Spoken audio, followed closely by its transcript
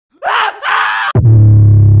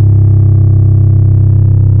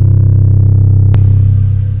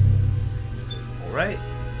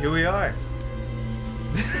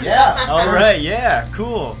Yeah,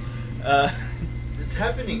 cool. It's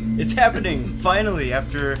happening. It's happening finally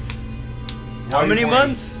after how many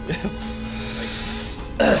months?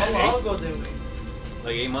 How long ago did we?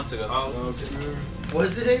 Like 8 months ago.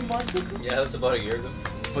 Was it 8 months ago? Yeah, that was about a year ago.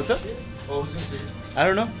 What's up? Oh, was it? I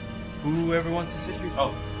don't know. Whoever wants to sit here.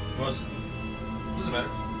 Oh, was. Doesn't matter.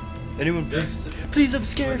 Anyone, please. Please, I'm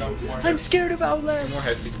scared. I'm scared of Outlast. More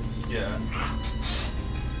heavy. Yeah.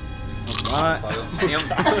 Alright. I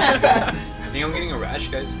think I'm getting a rash,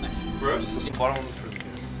 guys. Bro? The bottom one's for the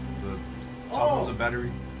top one's a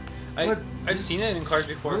battery. I've seen it in cars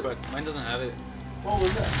before, but mine doesn't have it. What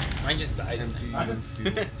was that? Mine just died.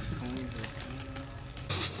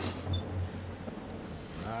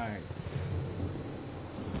 Right.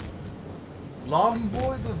 Long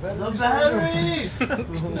boy, the battery. The battery!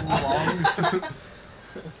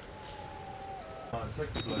 It's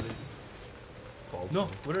like flooded. No,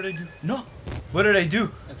 what did I do? No! What did I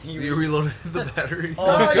do? I think You reloaded the battery. Oh,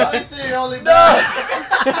 no, you wasted your only No!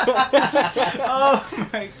 battery. Oh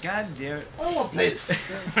my god damn it. I don't want to play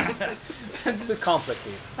this. it's too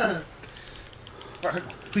complicated.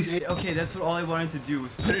 Please. Okay, that's what all I wanted to do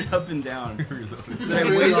was put it up and down. So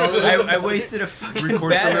Reload. I wasted a fucking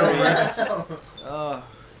Record the battery. rats. Oh,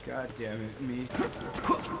 god damn it, me. Go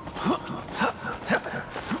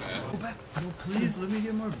back. No, please, let me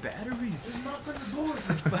get more batteries. I'm not gonna do it.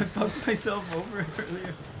 I fucked myself over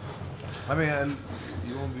earlier. I mean,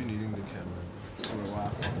 you won't be needing the camera. For a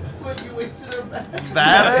while. But you wasted our battery.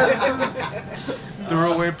 Badass, dude.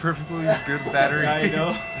 Threw away perfectly good battery. I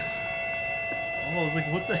know. Oh, I was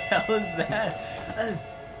like, what the hell is that?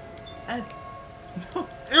 No.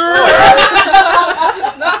 No.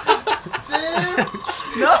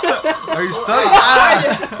 Are you stuck?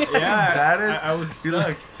 Yeah, That is. I was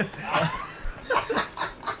stuck.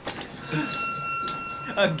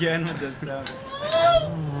 Again with that sound.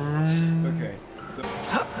 Okay, so.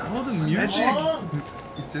 Oh, the music.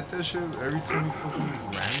 You did that shit every time you fucking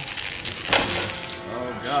ran.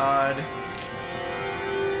 Oh, God.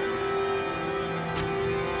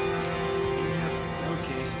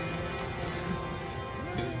 Okay.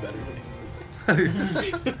 This is better.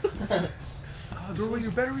 Throw away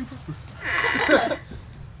your battery, bro.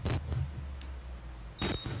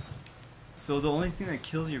 So the only thing that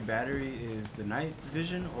kills your battery is the night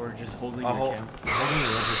vision, or just holding your camera? Holding it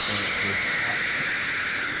up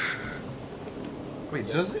with Wait,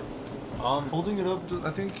 does it? Holding it up,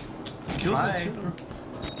 I think, kills Try. it too.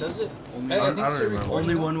 Does it? Only, I I think don't it's remember. recording.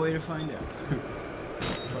 only one way to find out.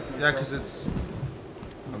 Yeah, because it's.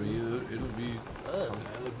 I mean, it'll be. Look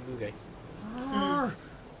at this guy. Arr!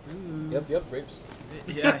 Yep, rapes.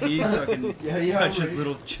 Yeah, he fucking Yeah, touches right.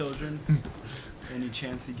 little children any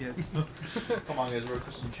chance he gets. Come on, guys, we're a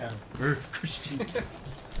Christian channel. Christian.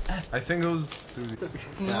 I think it was through the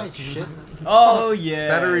Shit. Oh yeah.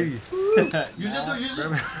 batteries. Use it, though, use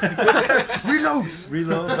it. Reload!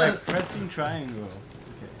 Reload by pressing triangle.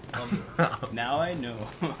 Okay. Now I know.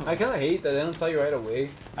 I kind of hate that they don't tell you right away.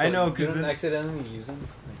 So I know, you 'cause don't then- accidentally use them.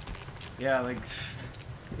 Yeah, like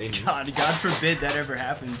They God forbid that ever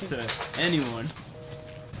happens to anyone.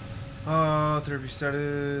 Therapy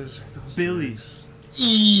status. Billy.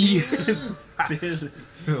 E. Billy.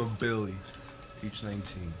 Oh, Billy. Each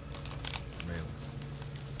 19. Male.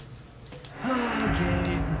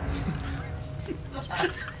 Okay.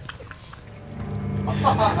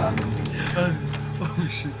 Oh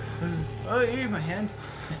shit. Oh, here, my hand.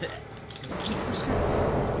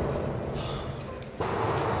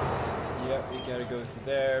 Yeah, we gotta go through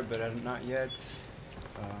there, but I'm not yet.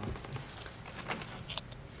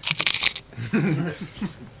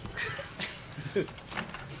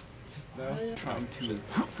 No, trying to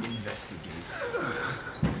investigate.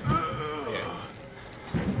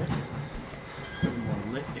 To a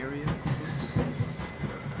more lit area, of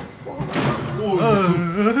course.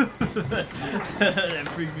 That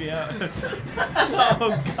freaked me out.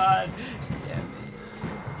 Oh god. Damn it.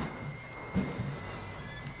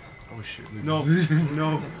 Oh shit. No,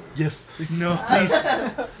 no, Yes. no, please.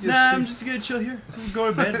 Yes, Nah, I'm please. just gonna chill here. I'm go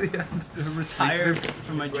to bed. Yeah. I'm just retired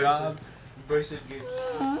from my job. Brace it, Gabe.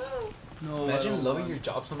 No, I Imagine don't loving want- your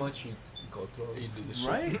job so much you go through all these.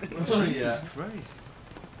 Right? Oh, Jesus yeah. Christ.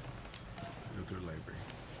 Go through the library.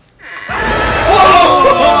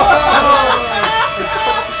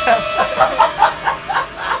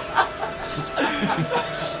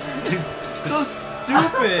 So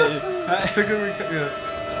stupid. Took a yeah.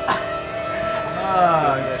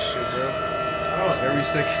 Ah, That shit, bro. Oh, every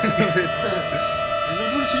second of it.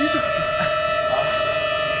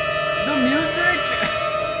 the music.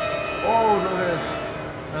 Oh, no heads.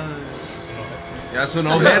 Yeah, so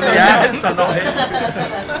no hit. Yeah, so no hit.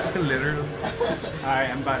 Literally. Alright,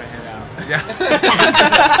 I'm about to head out. Yeah.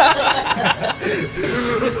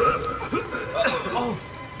 Oh!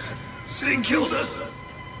 Sing killed us!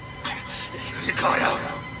 You got out!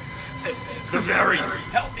 The variant!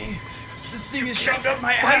 Help me! This thing is shoved up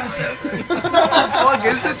my ass! Fuck,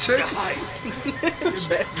 is it chick?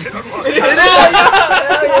 It is!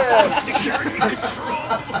 Security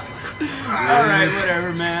control! Alright,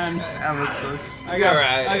 whatever, man. Damn, it sucks. I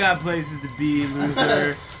got places to be,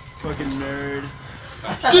 loser. Fucking nerd.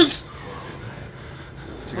 Oops!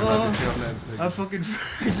 I fucking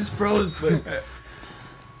I just froze. But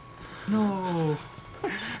no.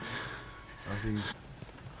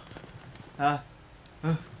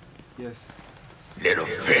 Yes. Little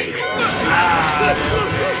pig! Yeah.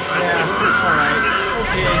 All right.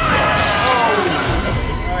 Okay.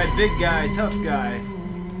 All right, big guy, tough guy.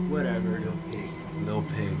 Whatever. Little pig.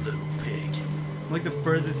 Little pig. I'm like the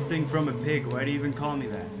furthest thing from a pig. Why do you even call me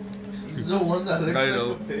that? He's the one that looks I like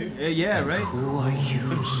know. a pig. Yeah, right. Who are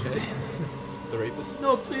you? It's the rapist.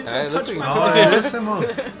 No, please Hey, don't let's touch see. my Oh, face. that's him up.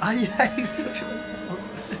 He's such a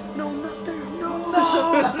No, not there. No.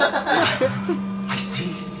 I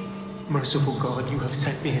see. Merciful God, you have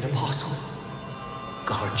sent me an apostle.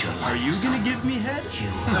 Guard your life. Are you gonna give me head? You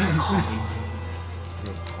have a calling.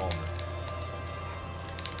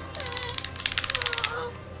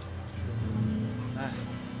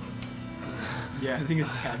 Yeah, I think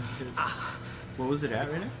it's cat. What was it at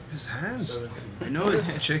right now? His hands. I know his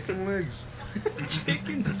hand. Chicken legs.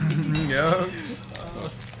 Chicken. Yeah.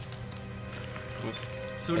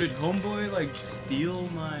 So did homeboy like steal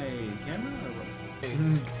my camera or what?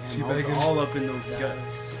 And I was Teabagging. all up in those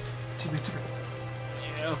guts.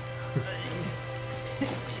 Yeah.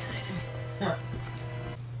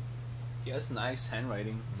 He has nice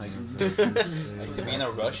handwriting. Like to be in a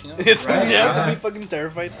rush, you know? It's Right? yeah, to be fucking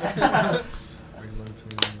terrified.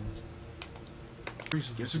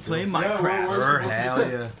 Guess we're playing Yeah, Minecraft. we're- Hell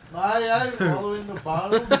yeah. I'm following the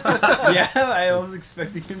bottom. Yeah, I was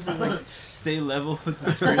expecting him to like stay level with the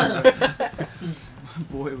screen. But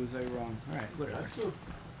boy, was I wrong. Alright, whatever. That's a...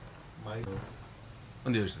 My...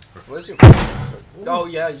 On the other side. Bro. What's your... Oh,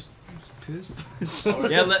 yeah. You just... Pissed.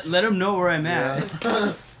 Yeah, let him know where I'm at.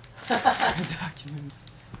 Documents.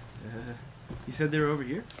 You said they were over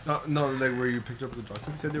here? No, like where you picked up the You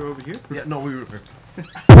documents. said they were over here? Yeah, no, we were.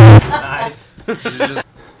 Nice. Just...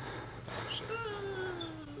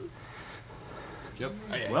 Yep.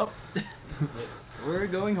 Well, we're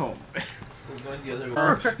going home. We're going the other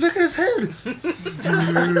way. Look at his head.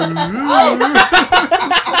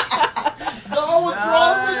 No, what's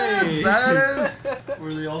wrong with him? Nice. That is.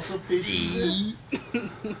 Were they also patient?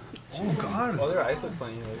 Oh God. Oh, their eyes look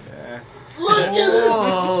funny. Like... Yeah. Look at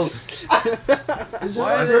him! Is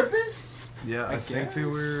Why that on are they- purpose? Yeah, I think they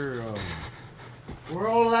were. We're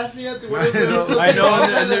all laughing at the I know. I know,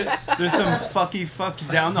 and there's some fucky fuck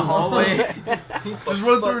down the hallway. Just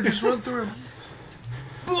run through. Just run through him.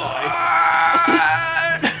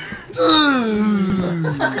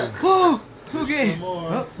 Okay.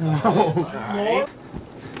 More. Whoa.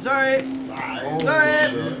 Sorry. Oh, Sorry.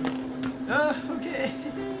 shit. Okay.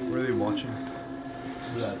 Were they watching?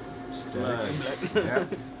 Blood. Yeah.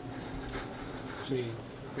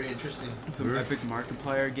 Pretty interesting. Some epic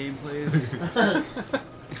Markiplier gameplays.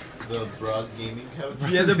 The Brah's Gaming Couch.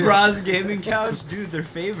 Yeah, the Brah's Gaming Couch, dude, their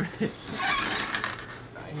favorite.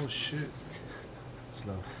 Oh shit.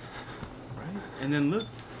 Slow. Right? And then look.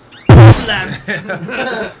 Slam.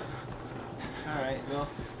 Alright, well.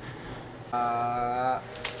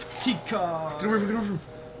 Kika. Get away from. Get away from.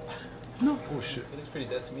 No. Oh shit. It looks pretty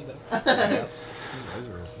dead to me, though. His eyes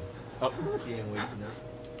are open. He ain't waking up.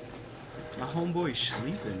 My homeboy's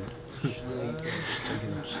sleeping.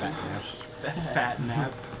 Taking a fat nap. Fat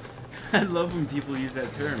nap. I love when people use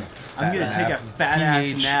that term. I'm gonna Fat take a nap. fat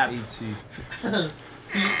ass nap. P-H-A-T.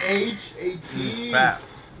 P-H-A-T. Fat.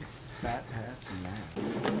 Fat ass nap.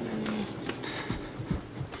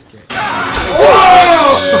 Okay.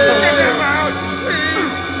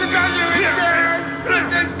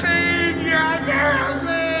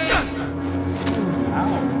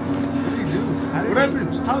 What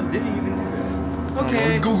happened? How did he even do that?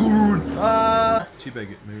 Okay. Go. Teabag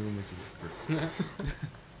it. Maybe we'll make it work.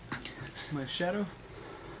 My shadow?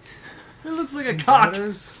 It looks like a cock. That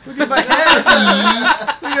is. Look at my head.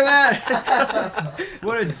 Look at that.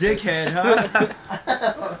 What a dickhead, huh?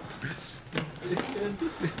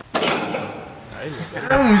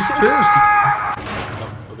 Damn, he's pissed.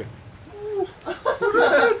 Okay.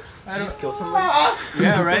 Did you just kill somebody?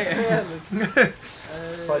 Yeah, right?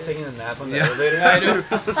 Probably taking a nap on the Yeah. elevator. I know.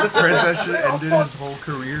 Prince that shit ended his whole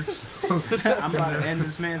career. I'm about to end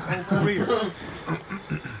this man's whole career. Doesn't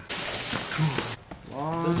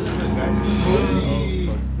have a guy.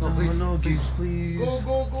 No, please. No, Gabe, please.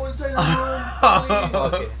 Go inside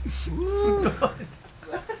the room. Okay.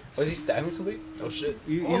 Was he stabbing somebody? Oh shit.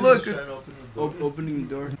 You Oh, look. Trying to open the door. opening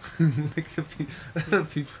the door. Like the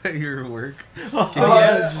people at your work. Oh,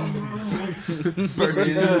 yeah.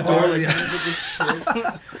 Bursting through the door like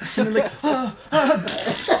and they're like,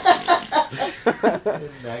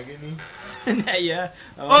 In agony. yeah.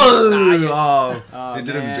 Oh, Oh, they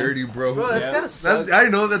did him man. dirty, bro. Bro, that's Yeah. gotta suck. I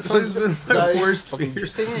know that's always been my Like, worst Fucking, fear. you're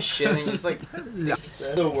sitting in shit and you're just like, That's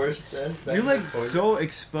the worst death. You're like so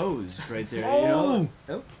exposed right there. Oh!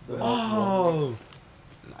 You know? Oh,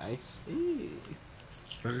 nice.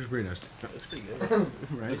 that was pretty nasty. Looks pretty good.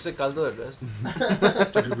 Right. Looks like caldo de res.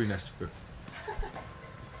 That was pretty nasty.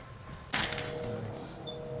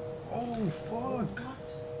 Oh fuck!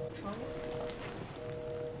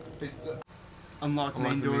 Unlock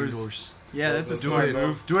main Unlock the doors. Yeah, that's a Do smart it.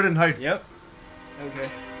 move. Do it and hide. Yep. Okay.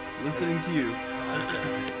 Listening to you.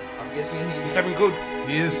 I'm guessing he's Stepping good.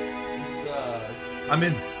 He is. I'm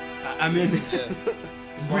in. I'm in.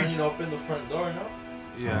 running up in the front door, no?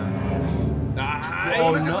 Yeah.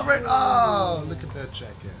 Oh, look no. at the right. Oh, look at that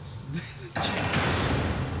jackass.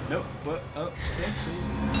 Nope. What? Oh, okay.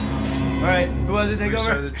 Alright, who wants to take Which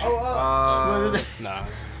side over? of the- Who wants to take- Nah.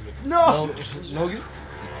 No! Logan?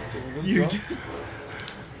 You.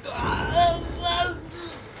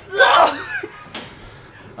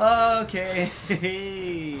 Okay.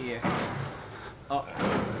 Oh.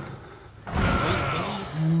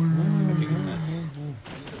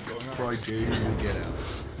 Probably dare you to get out.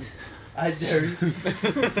 I dare you.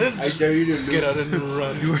 I dare you to lose. Get out and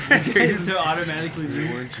run. You were dare you To automatically to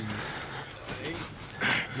lose. weren't you?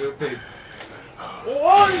 You're paid.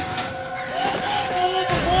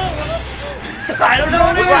 I don't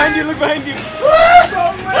know. Look behind you, look behind you.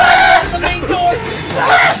 The main door.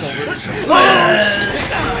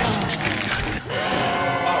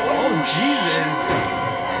 Oh Jesus.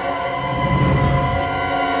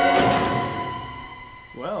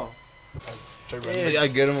 Well. I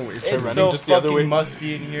get him away. It's so fucking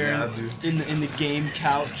musty in here. Yeah, dude. In the game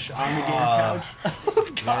couch. On the game couch. Oh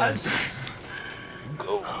god.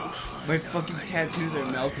 Go. My fucking tattoos are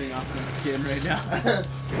melting off my skin right now.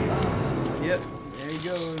 Yep. There he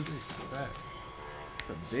goes. Fat. It's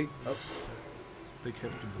a big. Oh. It's a big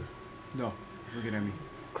hefty boy. No. He's looking at me.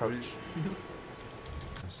 Crouch.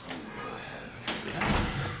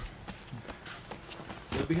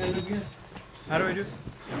 Look behind, look behind. How do I do?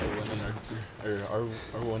 R1 and R2. Or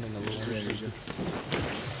R1 and L1.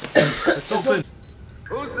 It's open.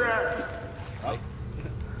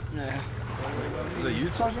 Yeah. Is that you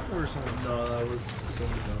talking or someone? No, that was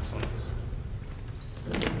somebody else.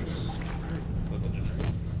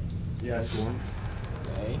 Yeah, it's one.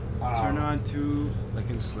 Okay. Turn on to. Like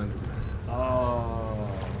in Slender. Oh.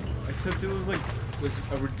 Except it was like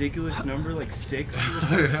a ridiculous number, like 6 or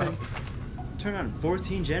something. Turn on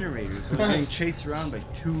 14 generators. We're getting chased around by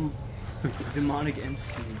 2 demonic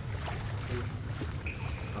entities.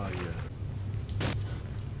 Oh yeah.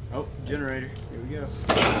 Oh, generator. Here we go.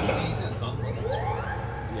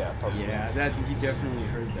 Yeah, probably. Yeah, that he definitely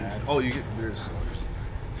heard that. Oh, you get there's.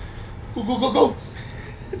 Go, go, go, go!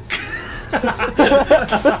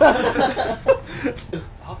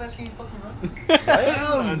 How fast can you fucking run?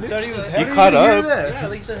 I thought he was You heavy. caught How did you up. hear that? Yeah,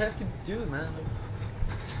 at least I have to do it, man.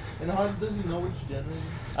 And how does he know which generator?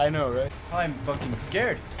 I know, right? I'm fucking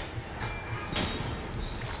scared.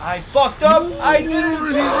 I fucked up. I did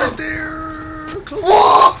He's it. right there.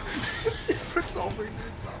 Whoa! It's over.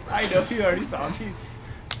 It's over. I know you already saw me.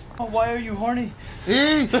 Oh, why are you horny?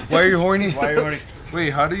 Hey! Why are you horny? Why are you horny? Wait,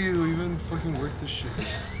 how do you even fucking work this shit?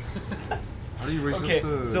 How do you raise Okay, up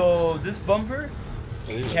the... so this bumper,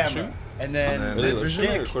 camera, and then And then this this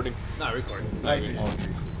stick, recording? Not recording. Like, Oh, okay.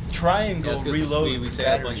 triangle Yes, 'cause reloads we say a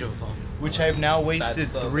bunch batteries, of which I've now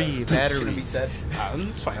wasted bad stuff 3 that shouldn't be batteries. said.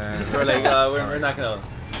 It's fine. And- We're like, we're not gonna.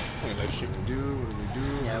 What do we do? What do we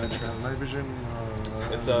do? Yeah, we but- got night vision.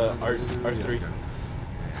 It's, R3.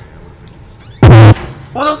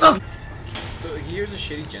 Oh, that's not... So here's a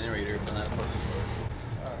shitty generator, but not a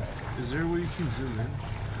fucking Is there a way you can zoom in?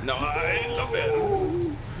 No, I love it.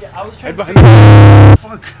 Yeah, I was trying Right to behind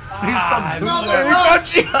Fuck. Ah, Please stop doing no, that.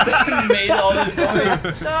 made all the noise.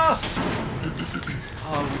 No.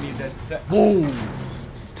 Oh, we need that set. Whoa.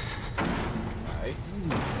 Alright.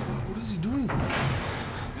 What is he doing?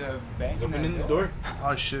 He's banging Opening that the door.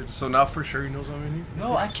 Oh shit. So now for sure he knows I'm in here?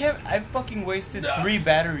 No, I can't. I fucking wasted 3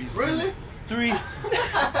 batteries. dude. Really? 3.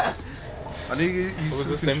 I need to get used was to the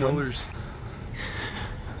the same one? controllers.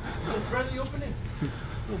 The friendly opening.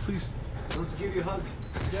 No, please. Let's give you a hug.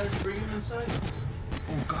 Dad, bring him inside.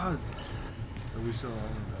 Oh God. Are we still on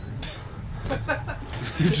battery?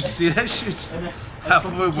 You just see that shit? Just half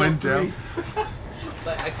of it went down.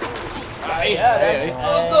 Like, I Yeah,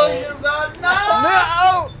 oh, God, you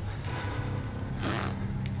got no!